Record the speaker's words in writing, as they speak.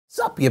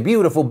Sup, you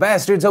beautiful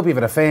bastards. Hope you've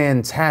had a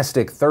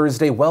fantastic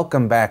Thursday.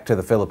 Welcome back to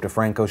the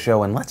DeFranco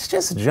Show, and let's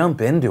just jump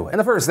into it. And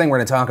the first thing we're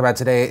going to talk about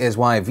today is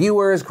why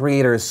viewers,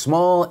 creators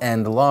small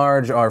and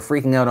large, are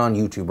freaking out on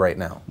YouTube right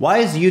now. Why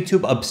is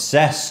YouTube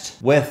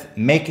obsessed with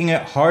making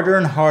it harder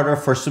and harder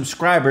for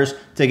subscribers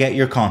to get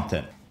your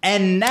content?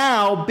 And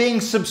now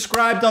being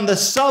subscribed on the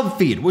sub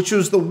feed, which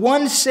was the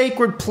one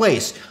sacred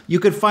place you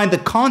could find the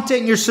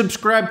content you're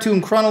subscribed to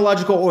in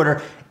chronological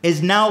order,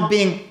 is now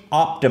being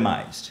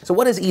optimized. So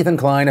what is Ethan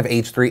Klein of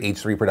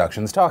H3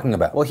 Productions talking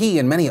about? Well, he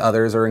and many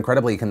others are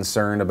incredibly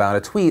concerned about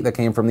a tweet that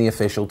came from the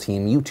official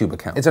team YouTube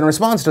account. It's in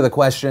response to the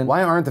question,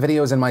 why aren't the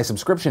videos in my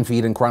subscription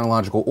feed in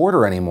chronological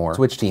order anymore?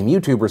 To which Team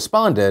YouTube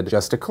responded,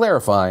 just to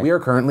clarify, we are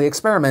currently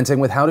experimenting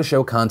with how to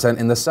show content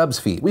in the subs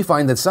feed. We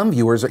find that some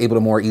viewers are able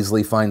to more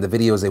easily find the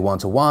videos they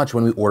want to watch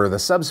when we order the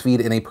subs feed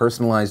in a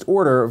personalized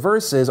order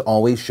versus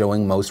always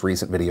showing most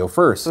recent video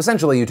first. So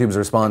essentially YouTube's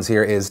response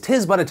here is,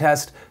 tis but a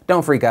test,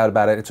 don't freak out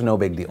about it, it's no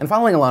big deal. And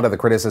following a lot of the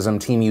criticism,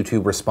 Team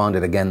YouTube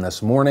responded again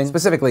this morning,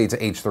 specifically to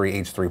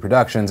H3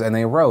 Productions, and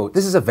they wrote,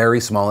 this is a very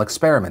small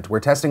experiment. We're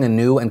testing a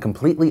new and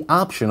completely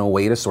optional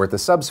way to sort the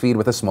subs feed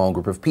with a small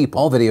group of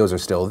people. All videos are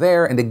still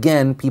there, and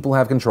again, people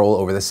have control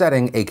over the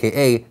setting,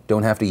 aka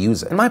don't have to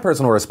use it. And my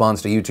personal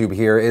response to YouTube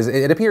here is,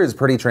 it appears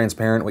pretty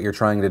transparent what you're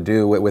trying to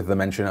do with the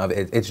mention of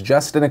it. It's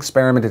just an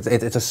experiment.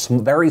 It's a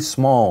very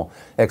small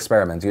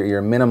experiment.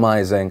 You're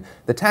minimizing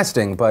the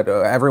testing, but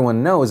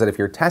everyone knows that if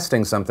you're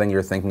testing something,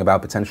 you're thinking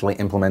about potentially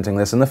implementing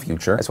this in the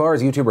future. As far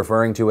as YouTube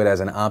referring to it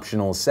as an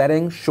optional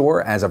setting,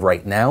 sure, as of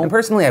right now. And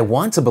personally, I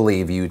want to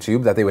believe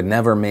YouTube that they would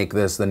never make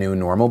this the new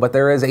normal, but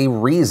there is a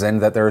reason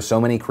that there are so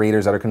many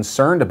creators that are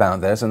concerned about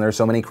this, and there are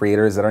so many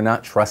creators that are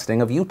not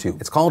trusting of YouTube.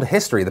 It's called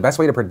history. The best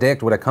way to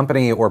predict what a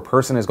company or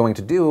person is going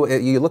to do,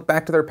 you look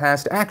back to their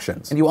past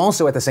actions. And you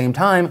also, at the same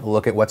time,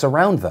 look at what's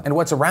around them. And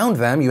what's around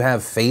them, you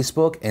have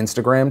Facebook,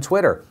 Instagram,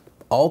 Twitter,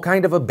 all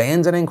kind of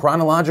abandoning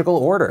chronological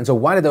order. And so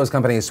why did those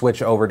companies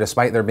switch over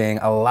despite there being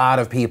a lot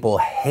of people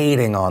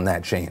hating on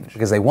that change?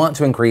 Because they want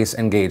to increase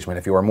engagement.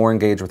 If you are more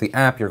engaged with the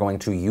app, you're going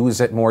to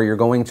use it more, you're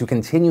going to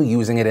continue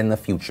using it in the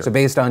future. So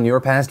based on your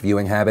past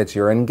viewing habits,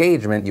 your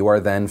engagement, you are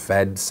then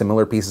fed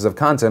similar pieces of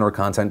content or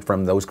content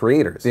from those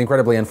creators. The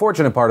incredibly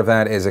unfortunate part of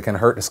that is it can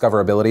hurt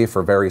discoverability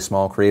for very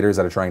small creators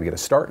that are trying to get a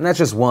start, and that's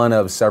just one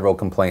of several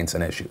complaints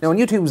and issues. Now in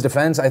YouTube's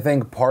defense, I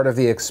think part of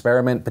the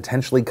experiment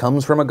potentially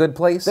comes from a good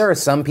place. There are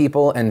some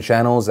people and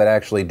channels that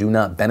actually do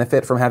not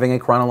benefit from having a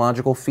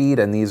chronological feed,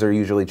 and these are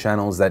usually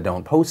channels that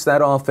don't post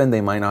that often.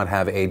 They might not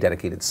have a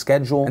dedicated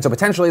schedule, and so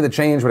potentially the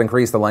change would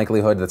increase the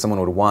likelihood that someone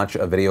would watch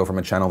a video from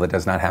a channel that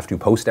does not have to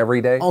post every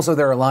day. Also,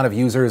 there are a lot of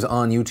users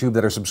on YouTube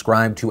that are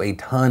subscribed to a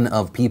ton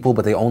of people,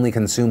 but they only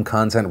consume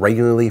content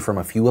regularly from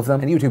a few of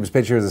them. And YouTube's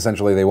pitch is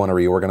essentially they want to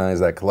reorganize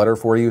that clutter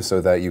for you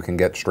so that you can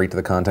get straight to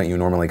the content you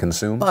normally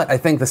consume. But I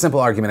think the simple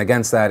argument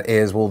against that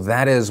is, well,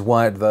 that is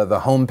what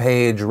the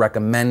homepage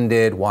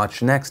recommended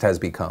watch next has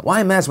become.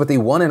 Why mess with the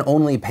one and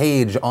only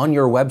page on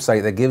your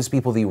website that gives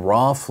people the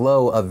raw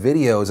flow of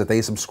videos that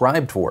they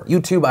subscribed for?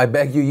 YouTube, I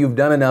beg you, you've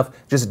done enough.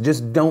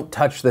 Just don't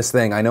touch this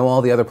thing. I know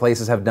all the other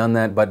places have done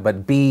that,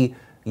 but be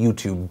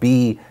YouTube,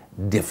 be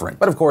different.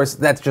 But of course,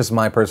 that's just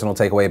my personal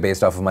takeaway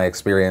based off of my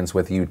experience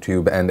with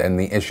YouTube and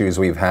the issues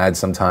we've had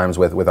sometimes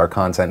with our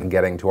content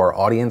getting to our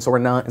audience or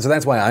not. And so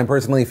that's why I'm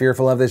personally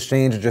fearful of this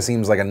change. It just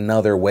seems like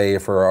another way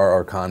for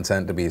our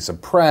content to be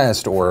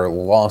suppressed or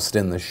lost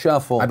in the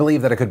shuffle. I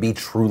believe that it could be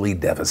truly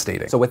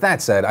devastating. So with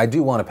that said, I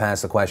do want to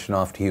pass the question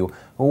off to you.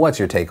 Well, what's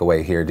your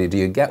takeaway here? Do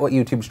you get what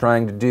YouTube's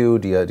trying to do?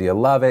 Do you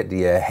love it? Do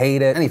you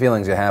hate it? Any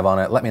feelings you have on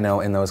it, let me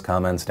know in those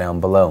comments down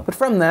below. But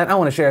from that, I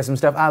want to share some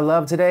stuff I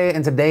love today,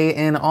 and today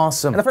in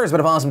awesome. And the first bit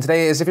of awesome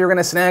today is if you're going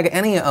to snag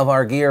any of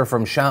our gear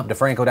from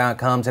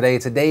shop.defranco.com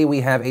today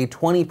we have a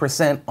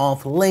 20%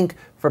 off link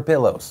for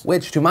pillows,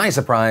 which to my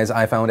surprise,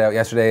 I found out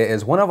yesterday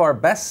is one of our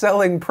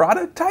best-selling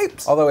product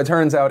types. Although it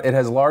turns out it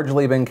has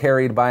largely been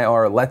carried by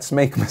our let's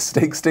make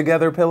mistakes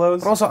together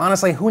pillows. But also,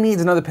 honestly, who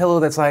needs another pillow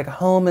that's like,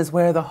 home is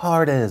where the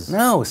heart is?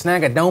 No,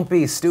 snag a don't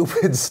be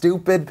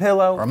stupid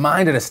pillow,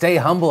 reminder to stay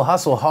humble,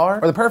 hustle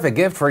hard, or the perfect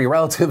gift for your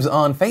relatives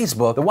on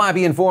Facebook, the why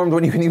be informed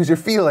when you can use your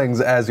feelings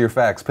as your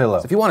facts pillow.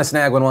 So if you want to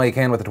snag one while you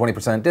can with a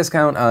 20%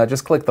 discount,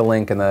 just click the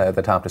link in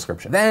the top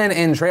description. Then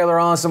in trailer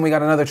awesome, we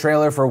got another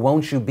trailer for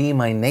Won't You Be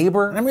My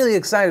Neighbor? And I'm really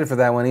excited for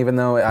that one, even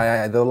though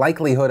the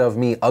likelihood of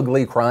me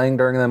ugly crying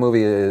during that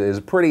movie is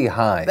pretty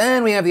high.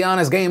 Then we have the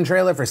Honest Game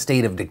trailer for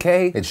State of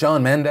Decay. It's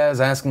Shaun Mendes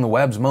asking the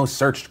web's most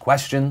searched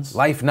questions.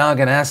 Life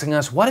Noggin asking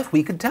us, what if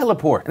we could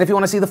teleport? And if you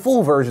want to see the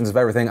full versions of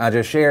everything I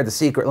just shared, the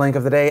secret link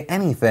of the day,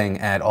 anything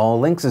at all,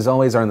 links as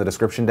always are in the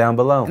description down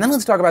below. And then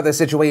let's talk about this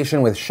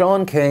situation with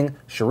Shaun King,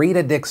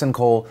 Sharita Dixon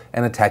Cole,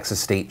 and a Texas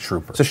State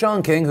Trooper. So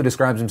Shaun King, who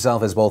describes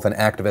himself as both an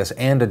activist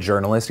and a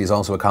journalist, he's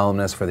also a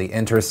columnist for The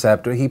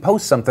Intercept, he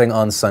posts something on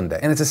on Sunday,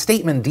 and it's a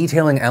statement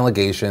detailing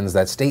allegations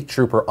that State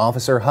Trooper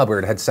Officer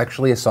Hubbard had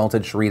sexually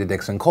assaulted Sharita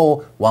Dixon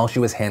Cole while she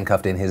was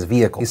handcuffed in his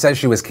vehicle. He says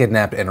she was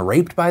kidnapped and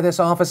raped by this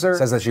officer,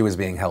 says that she was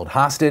being held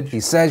hostage.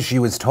 He says she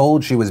was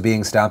told she was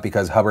being stopped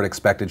because Hubbard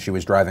expected she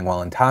was driving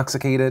while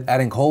intoxicated,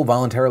 adding Cole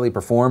voluntarily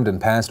performed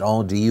and passed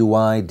all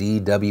DUI,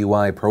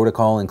 DWI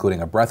protocol,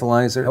 including a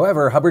breathalyzer.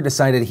 However, Hubbard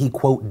decided he,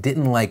 quote,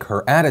 didn't like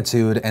her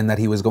attitude and that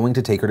he was going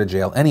to take her to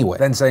jail anyway,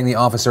 then saying the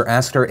officer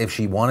asked her if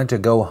she wanted to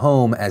go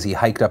home as he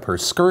hiked up her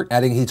skirt,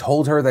 adding he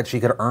told her that she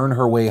could earn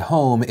her way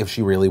home if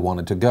she really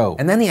wanted to go.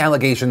 And then the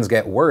allegations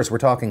get worse. We're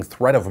talking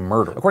threat of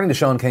murder. According to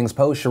Shaun King's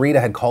post,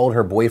 Sharita had called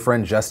her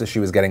boyfriend just as she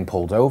was getting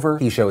pulled over.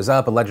 He shows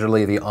up.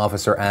 Allegedly, the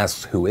officer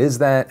asks, "Who is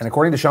that?" And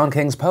according to Shaun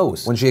King's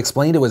post, when she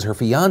explained it was her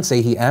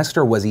fiance, he asked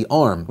her, was he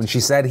armed? When she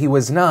said he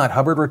was not,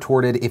 Hubbard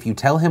retorted, "If you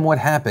tell him what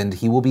happened,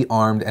 he will be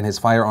armed and his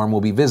firearm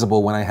will be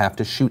visible when I have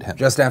to shoot him."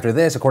 Just after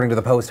this, according to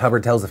the post,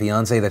 Hubbard tells the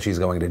fiance that she's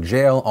going to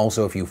jail.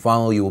 Also, if you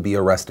follow, you will be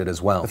arrested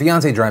as well. The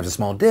fiance drives a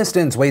small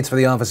distance, waits for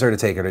the officer to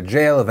take her to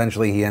jail.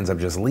 Eventually, he ends up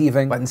just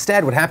leaving. But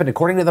instead, what happened,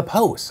 according to the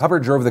post,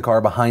 Hubbard drove the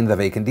car behind the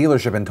vacant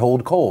dealership and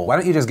told Cole, "Why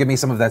don't you just give me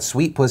some of that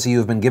sweet pussy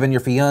you've been giving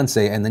your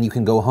fiance and then you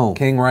can go home."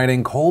 King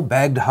writing, Cole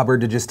begged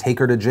Hubbard to just take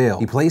her to jail.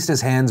 He placed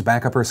his hands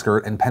back up her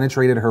skirt and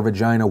penetrated her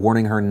vagina,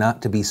 warning her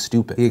not to be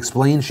stupid. He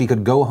explained she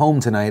could go home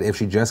tonight if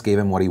she just gave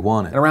him what he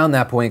wanted. And around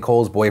that point,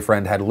 Cole's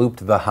boyfriend had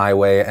looped the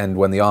highway, and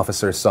when the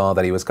officer saw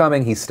that he was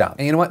coming, he stopped.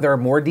 And you know what? There are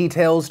more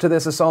details to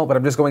this assault, but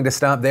I'm just going to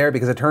stop there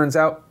because it turns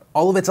out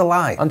all of it's a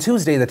lie. On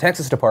Tuesday, the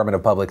Texas Department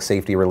of Public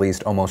Safety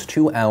released almost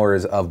 2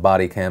 hours of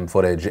body cam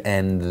footage,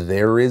 and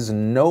there is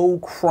no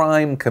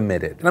crime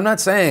committed. And I'm not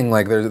saying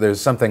like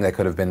there's something that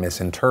could have been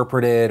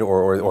misinterpreted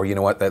or you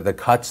know what, the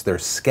cuts, they're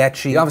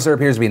sketchy. The officer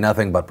appears to be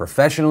nothing but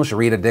professional.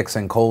 Sharita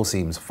Dixon Cole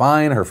seems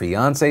fine. Her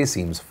fiance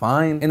seems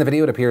fine. In the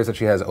video, it appears that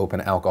she has open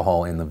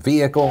alcohol in the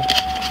vehicle.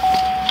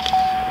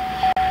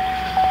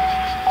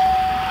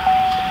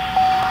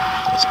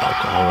 That's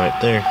alcohol right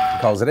there.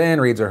 Calls it in,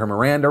 reads her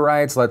Miranda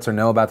rights, lets her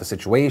know about the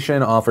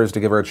situation, offers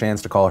to give her a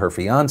chance to call her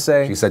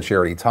fiance. She said she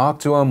already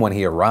talked to him. When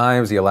he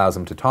arrives, he allows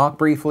him to talk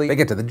briefly. They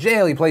get to the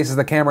jail, he places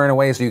the camera in a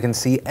way so you can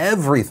see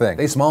everything.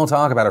 They small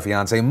talk about her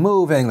fiance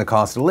moving, the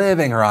cost of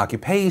living, her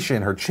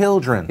occupation, her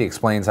children. He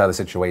explains how the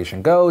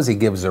situation goes. He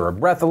gives her a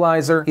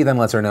breathalyzer. He then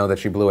lets her know that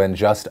she blew in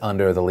just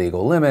under the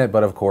legal limit,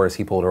 but of course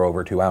he pulled her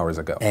over 2 hours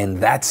ago. And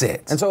that's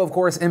it. And so of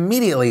course,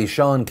 immediately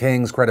Shaun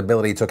King's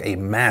credibility took a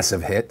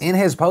massive hit. In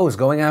his post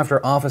going after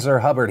Officer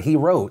Hubbard, he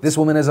wrote, "This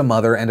woman is a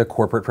mother and a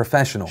corporate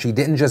professional. She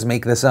didn't just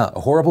make this up. A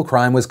horrible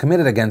crime was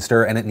committed against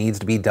her and it needs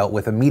to be dealt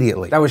with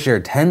immediately." That was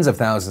shared tens of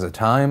thousands of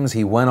times.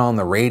 He went on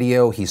the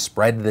radio, he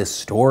spread this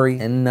story,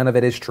 and none of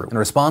it is true. In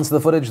response to the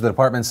footage, the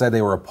department said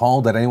they were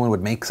appalled that anyone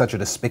would make such a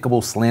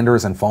despicable,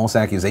 slanderous, and false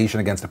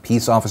accusation against a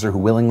peace officer who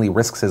willingly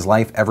risks his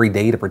life every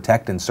day to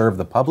protect and serve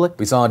the public.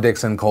 We saw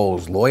Dixon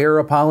Cole's lawyer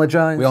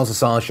apologize. We also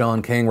saw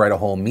Shaun King write a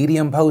whole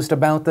Medium post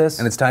about this,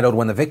 and it's titled,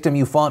 "When the Victim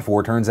You Fought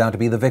For Turns Out to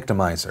Be the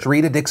Victimizer.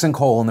 Sharita Dixon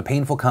Cole and the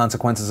Painful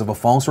Consequences of a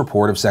False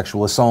Report of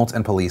Sexual Assault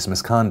and Police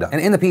Misconduct."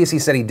 And in the piece, he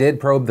said he did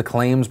probe the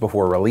claims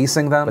before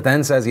releasing them, but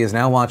then says he has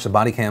now watched the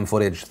body cam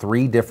footage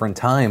 3 different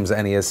times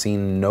and he has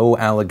seen no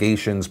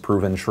allegations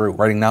proven true.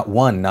 Writing not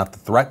one, not the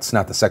threats,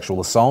 not the sexual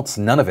assaults,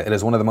 none of it. It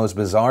is one of the most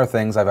bizarre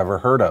things I've ever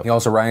heard of. He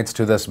also writes,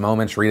 "To this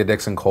moment, Sharita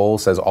Dixon Cole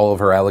says all of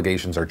her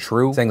allegations are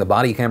true," saying the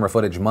body camera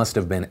footage must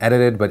have been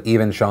edited, but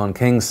even Shaun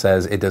King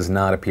says it does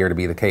not appear to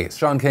be the case.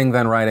 Shaun King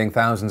then writing,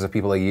 "Thousands of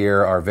people a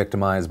year are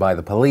victimized by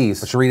the police,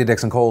 but Sharita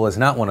Dixon Cole is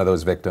not one of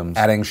those victims,"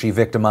 adding, "She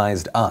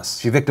victimized us.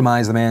 She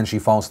victimized the man she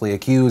falsely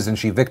accused, and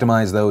she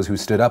victimized those who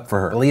stood up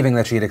for her, believing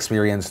that she had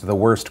experienced the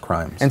worst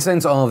crimes." And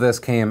since all of this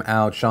came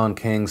out, Shaun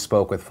King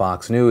spoke with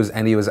Fox News,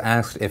 and he was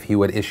asked if he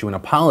would issue an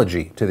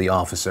apology to the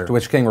officer, to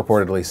which King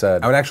reportedly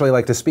said, "I would actually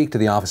like to speak to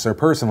the officer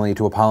personally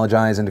to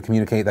apologize and to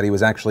communicate that he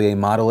was actually a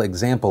model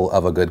example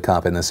of a good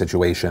cop in this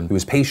situation. He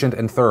was patient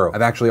and thorough.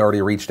 I've actually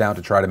already reached out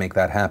to try to make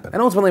that happen."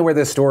 And ultimately where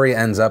this story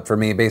ends up for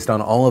me, based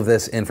on all of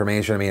this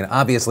information, I mean,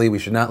 obviously we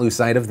should not lose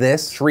sight of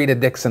this. Sharita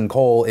Dixon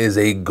Cole is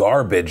a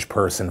garbage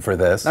person for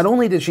this. Not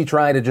only did she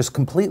try to just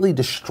completely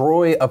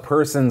destroy a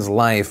person's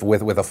life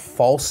with a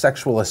false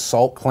sexual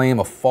assault claim,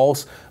 a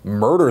false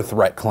murder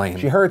threat claim,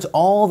 she hurts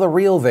all the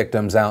real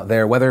victims out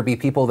there, whether it be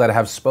people that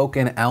have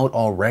spoken out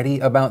already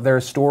about their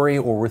story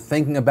or were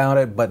thinking about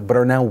it but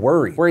are now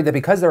worried that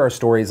because there are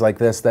stories like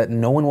this that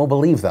no one will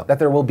believe them, that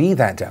there will be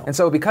that doubt. And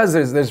so because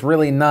there's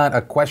really not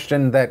a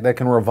question that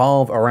can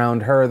revolve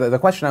around her, the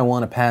question I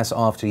want to pass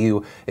off to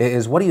you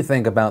is, what do you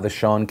think about the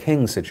Shaun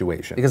King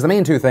situation? Because the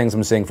main 2 things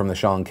I'm seeing from the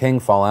Shaun King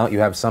fallout, you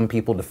have some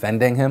people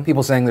defending him,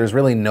 people saying there's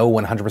really no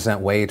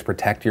 100% way to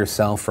protect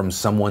yourself from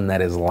someone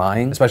that is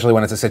lying, especially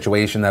when it's a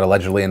situation that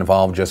allegedly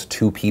involved just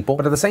 2 people.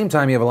 But at the same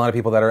time, you have a lot of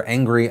people that are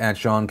angry at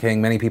Shaun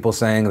King, many people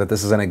saying that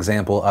this is an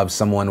example of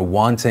someone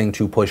wanting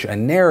to push a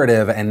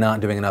narrative and not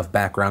doing enough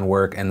background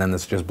work, and then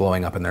this just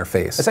blowing up in their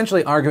face.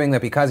 Essentially arguing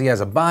that because he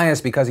has a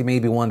bias, because he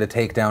maybe wanted to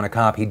take down a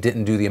cop, he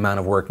didn't do the amount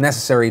of work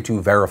necessary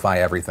to verify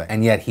everything.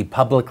 And yet he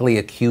publicly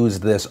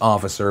accused this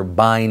officer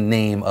by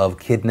name of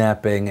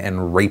kidnapping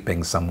and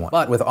raping someone.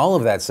 But with all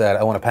of that said,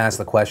 I want to pass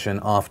the question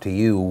off to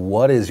you.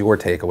 What is your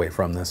takeaway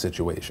from this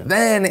situation?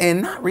 Then,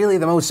 in not really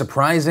the most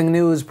surprising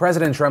news,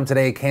 President Trump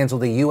today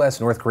canceled the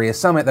US-North Korea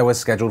summit that was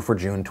scheduled for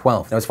June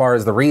 12th. Now, as far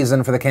as the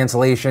reason for the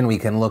cancellation, we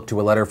can look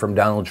to a letter from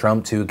Donald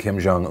Trump to Kim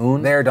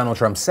Jong-un. There, Donald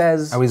Trump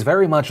says, "I was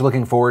very much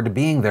looking forward to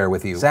being there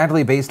with you.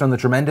 Sadly, based on the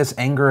tremendous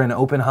anger and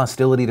open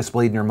hostility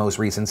displayed in your most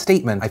recent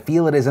statement, I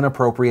feel it is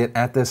inappropriate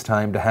at this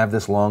time to have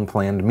this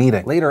long-planned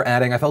meeting." Later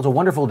adding, "I felt a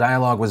wonderful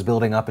dialogue was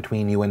building up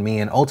between you and me,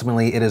 and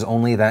ultimately it is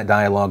only that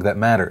dialogue that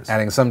matters."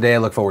 Adding, "Someday I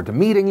look forward to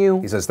meeting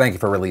you." He says, "Thank you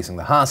for releasing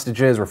the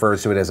hostages,"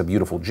 refers to it as a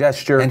beautiful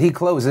gesture, and he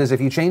closes,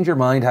 "If you change your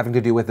mind having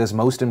to do with this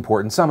most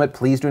important summit,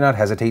 please do not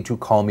hesitate to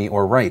call me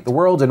or write. The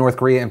world, and North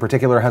Korea in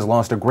particular, has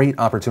lost a great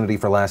opportunity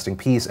for lasting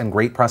peace and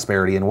great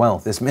prosperity and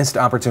wealth. This missed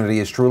opportunity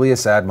is truly a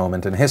sad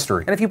moment in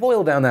history." And if you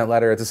boil down that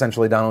letter, it's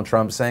essentially Donald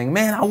Trump saying,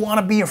 "Man, I want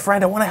to be your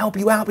friend, I want to help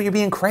you out, but you're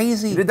being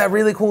crazy. You did that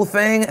really cool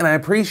thing, and I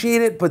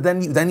appreciate it, but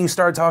then you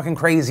start talking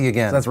crazy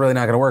again. So that's really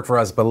not going to work for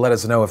us, but let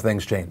us know if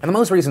things change." And the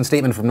most recent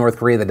statement from North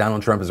Korea that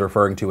Donald Trump is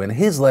referring to in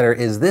his letter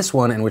is this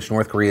one, in which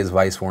North Korea's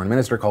vice foreign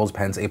minister calls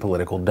Pence a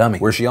political dummy,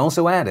 where she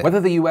also added, "Whether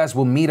the US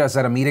will meet us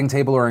at a meeting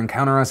table or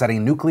encounter us at a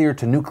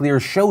nuclear-to-nuclear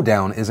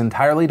showdown is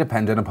entirely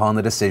dependent upon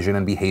the decision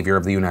and behavior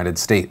of the United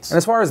States." And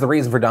as far as the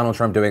reason for Donald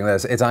Trump doing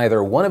this, it's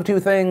either one of two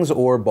things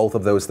or both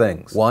of those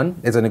things. One,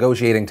 it's a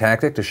negotiating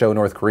tactic to show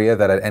North Korea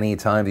that at any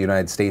time the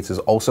United States is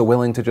also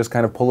willing to just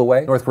kind of pull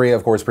away. North Korea,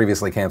 of course,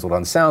 previously canceled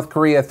on South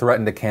Korea,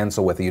 threatened to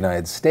cancel with the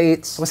United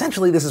States. So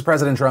essentially, this is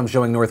President Trump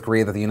showing North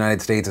Korea that the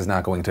United States is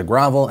not going to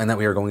grovel and that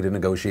we are going to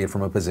negotiate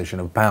from a position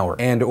of power.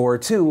 And or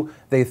two,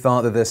 they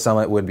thought that this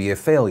summit would be a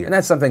failure. And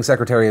that's something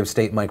Secretary of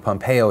State Mike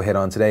Pompeo hit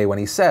on today when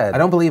he said, "I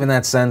don't believe in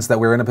that sense that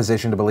we're in a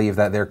position to believe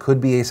that there could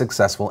be a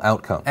successful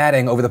outcome."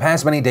 Adding, "Over the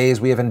past many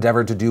days, we have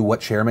endeavored to do what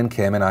Chairman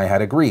Kim and I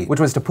had agreed, which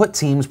was to put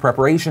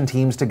preparation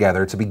teams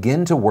together to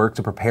begin to work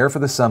to prepare for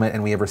the summit,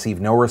 and we have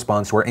received no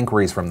response to our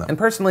inquiries from them." And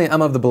personally,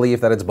 I'm of the belief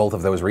that it's both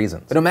of those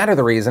reasons. But no matter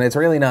the reason, it's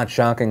really not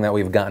shocking that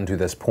we've gotten to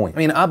this point. I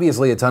mean,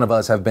 obviously, a ton of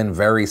us have been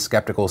very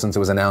skeptical since it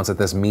was announced that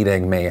this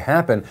meeting may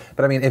happen,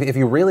 but I mean, if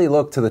you really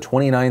look to the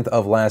 29th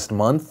of last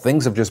month,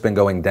 things have just been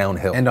going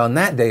downhill. And on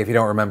that day, if you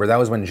don't remember, that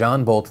was when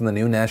John Bolton, the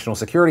new national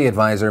security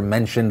advisor,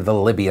 mentioned the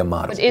Libya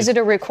model. But is it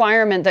a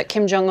requirement that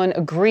Kim Jong-un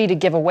agree to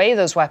give away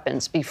those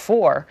weapons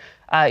before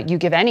you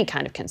give any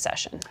kind of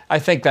concession? I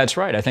think that's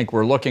right. I think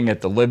we're looking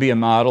at the Libya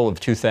model of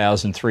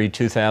 2003,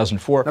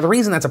 2004. Now, the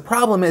reason that's a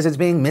problem is it's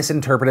being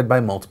misinterpreted by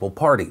multiple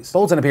parties.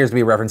 Bolton appears to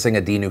be referencing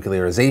a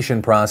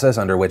denuclearization process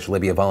under which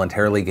Libya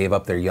voluntarily gave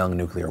up their young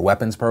nuclear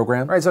weapons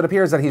program. Right, so it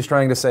appears that he's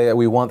trying to say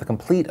we want the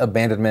complete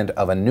abandonment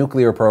of a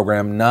nuclear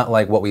program, not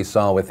like what we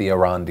saw with the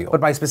Iran deal. But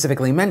by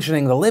specifically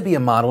mentioning the Libya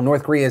model,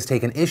 North Korea has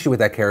taken issue with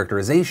that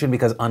characterization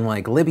because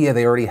unlike Libya,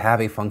 they already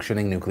have a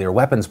functioning nuclear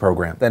weapons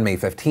program. Then May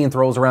 15th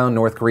rolls around,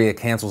 North Korea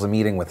cancels a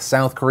meeting with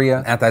South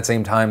Korea. At that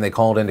same time, they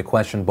called into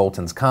question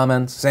Bolton's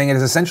comments, saying it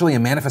is essentially a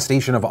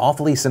manifestation of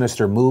awfully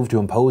sinister move to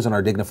impose on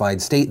our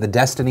dignified state the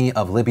destiny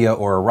of Libya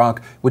or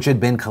Iraq, which had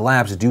been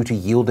collapsed due to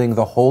yielding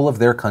the whole of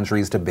their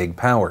countries to big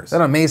powers.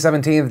 Then on May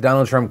 17th,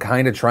 Donald Trump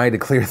kind of tried to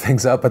clear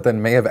things up, but then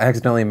may have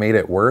accidentally made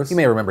it worse. You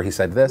may remember he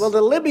said this. "Well,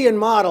 the Libyan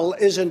model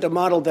isn't a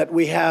model that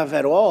we have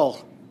at all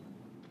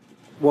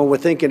when we're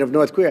thinking of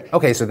North Korea."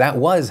 Okay, so that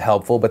was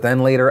helpful, but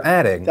then later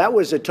adding, "That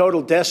was a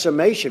total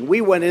decimation. We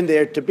went in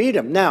there to beat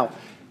them." Now,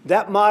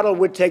 that model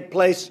would take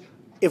place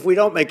if we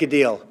don't make a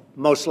deal,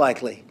 most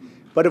likely.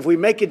 But if we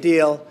make a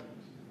deal,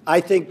 I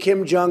think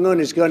Kim Jong-un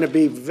is going to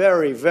be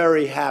very,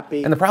 very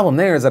happy. And the problem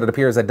there is that it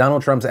appears that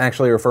Donald Trump's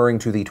actually referring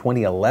to the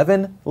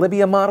 2011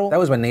 Libya model. That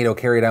was when NATO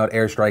carried out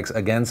airstrikes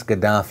against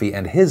Gaddafi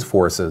and his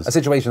forces, a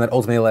situation that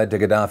ultimately led to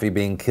Gaddafi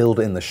being killed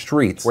in the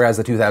streets, whereas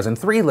the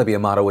 2003 Libya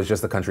model was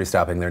just the country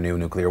stopping their new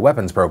nuclear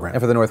weapons program. And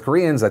for the North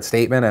Koreans, that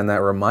statement and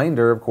that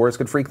reminder, of course,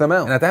 could freak them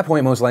out. And at that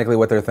point, most likely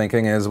what they're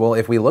thinking is, well,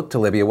 if we look to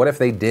Libya, what if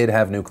they did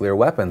have nuclear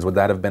weapons? Would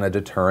that have been a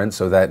deterrent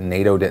so that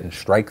NATO didn't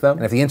strike them?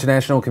 And if the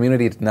international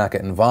community did not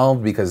get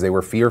involved because they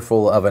were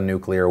fearful of a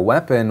nuclear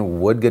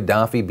weapon, would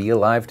Gaddafi be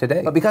alive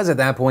today? But because at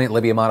that point,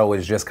 Libya model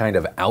was just kind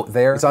of out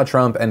there, we saw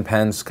Trump and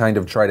Pence kind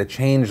of try to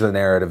change the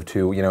narrative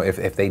to, you know,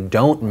 if they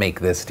don't make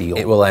this deal,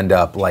 it will end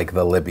up like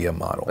the Libya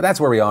model. But that's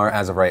where we are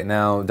as of right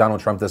now. Donald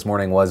Trump this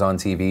morning was on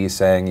TV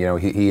saying, you know,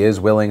 he is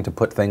willing to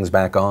put things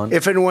back on.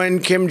 If and when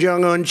Kim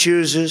Jong-un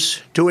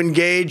chooses to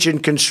engage in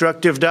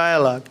constructive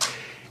dialogue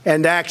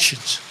and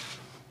actions,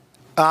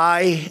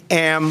 I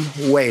am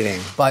waiting.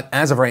 But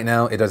as of right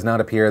now, it does not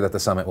appear that the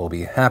summit will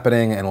be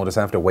happening, and we'll just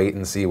have to wait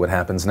and see what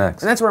happens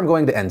next. And that's where I'm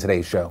going to end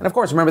today's show. And of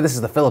course, remember, this is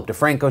the Philip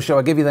DeFranco Show.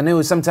 I give you the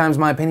news, sometimes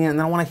my opinion, and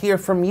then I want to hear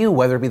from you,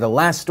 whether it be the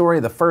last story,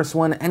 the first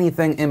one,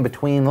 anything in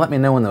between. Let me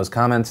know in those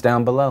comments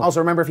down below. Also,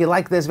 remember, if you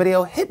like this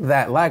video, hit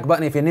that like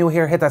button. If you're new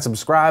here, hit that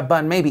subscribe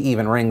button, maybe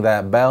even ring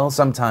that bell.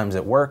 Sometimes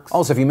it works.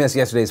 Also, if you missed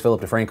yesterday's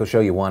Philip DeFranco Show,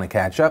 you want to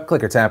catch up,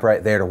 click or tap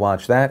right there to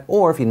watch that.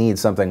 Or if you need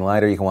something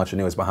lighter, you can watch the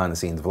newest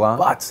behind-the-scenes vlog.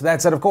 But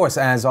that said, of course,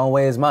 as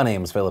always, my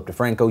name's Philip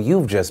DeFranco.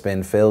 You've just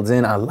been filled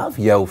in. I love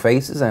yo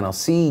faces, and I'll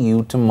see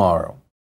you tomorrow.